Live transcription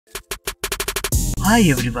Hi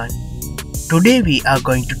everyone, today we are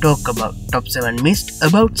going to talk about top 7 myths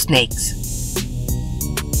about snakes.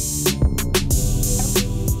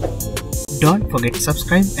 Don't forget to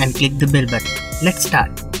subscribe and click the bell button. Let's start.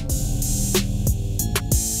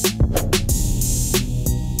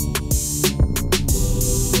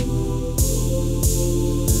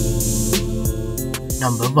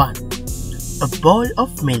 Number 1. A bowl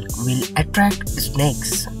of milk will attract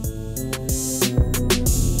snakes.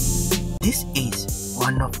 This is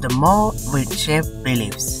one of the more weird-shaped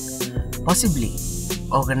beliefs, possibly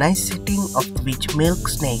originating of which milk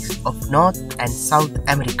snakes of North and South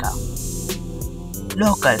America.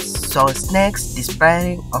 Locals saw snakes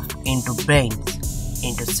disappearing off into brains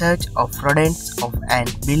in search of rodents and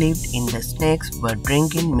believed in the snakes were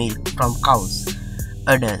drinking milk from cows,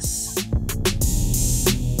 udders.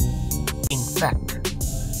 In fact,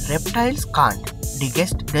 reptiles can't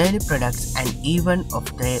digest dairy products, and even if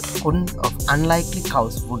they couldn't, unlikely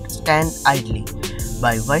cows would stand idly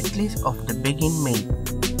by waiting of the beginning milk.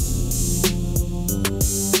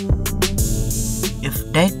 If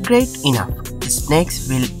dehydrated enough, the snakes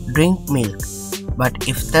will drink milk, but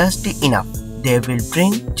if thirsty enough, they will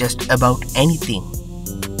drink just about anything.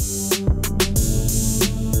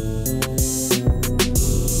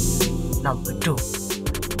 Number 2.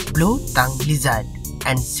 Blue-tongued lizard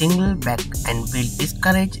and shingleback and will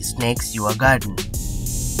discourage snakes your garden.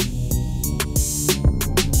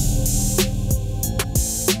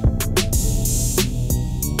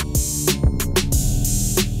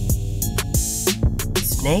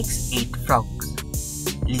 Snakes eat frogs,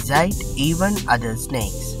 lizards, even other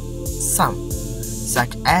snakes. Some,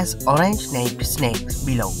 such as orange-napped snakes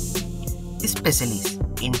below, specialists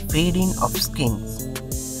in feeding of skinks.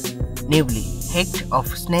 Newly hatched of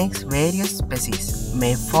snakes, various species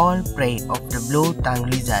may fall prey of the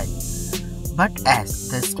blue-tongued lizard, but as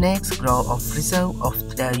the snakes grow of reserve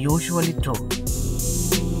of they usually throw.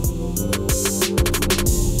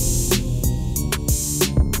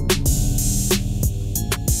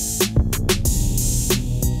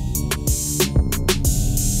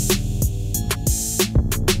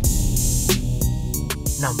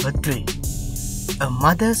 Number 3. A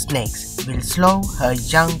mother snake will slow her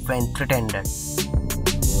young when threatened.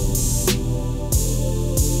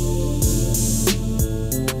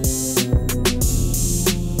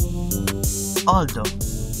 Although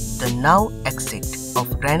the now extinct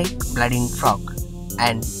of chronic blooding frog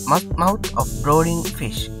and mouth of brooding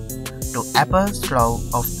fish to appear slow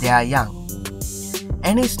of their young,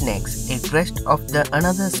 any snakes aggressed of the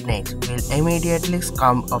another snakes will immediately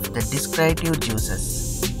scum of the discretive juices.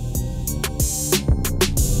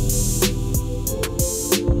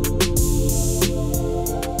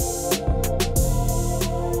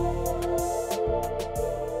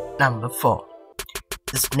 Number 4.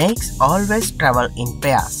 The snakes always travel in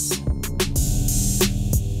pairs.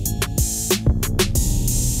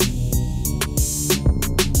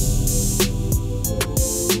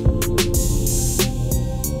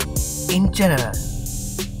 In general,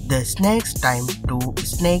 the snakes' time to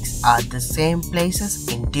snakes are the same places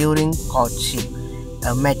in during courtship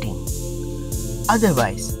or mating.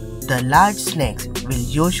 Otherwise, the large snakes will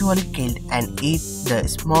usually kill and eat the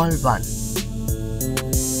small one.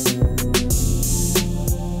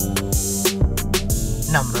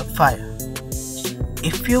 Number 5.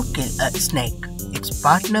 If you kill a snake, its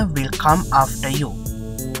partner will come after you.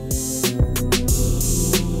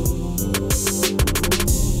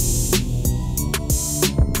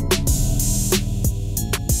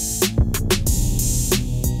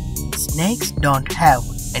 Snakes don't have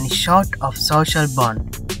any sort of social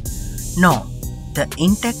bond, nor the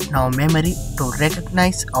intact nor memory to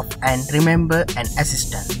recognize of and remember an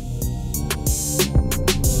assistant.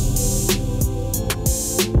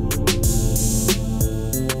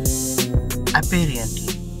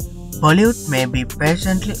 Apparently, Bollywood may be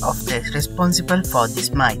patiently responsible for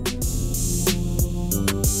this myth.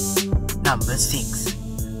 Number 6.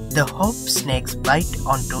 The hope snake's bite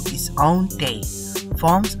onto its own tail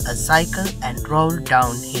forms a cycle and rolls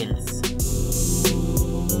down hills.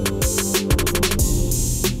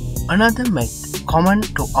 Another myth common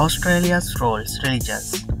to Australia's rules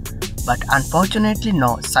religions, but unfortunately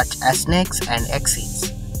no such as snakes and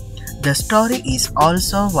exits. The story is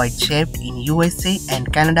also wide-shaped in USA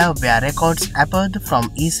and Canada, where records appeared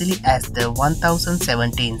from easily as the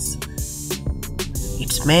 1017s.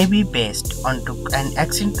 It may be based on an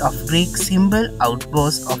accent of Greek symbol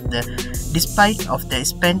outburst of the despite of the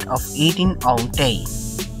spent of eating own tail,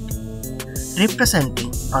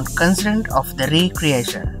 representing on consent of the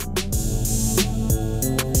recreation.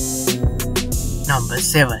 Number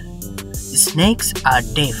 7. Snakes are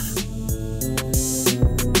deaf.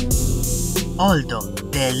 Although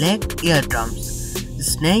they lack eardrums,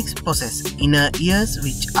 snakes possess inner ears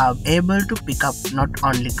which are able to pick up not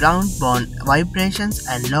only ground-borne vibrations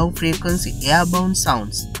and low-frequency airborne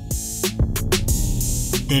sounds.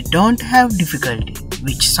 They don't have difficulty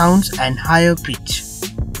with sounds and higher pitch.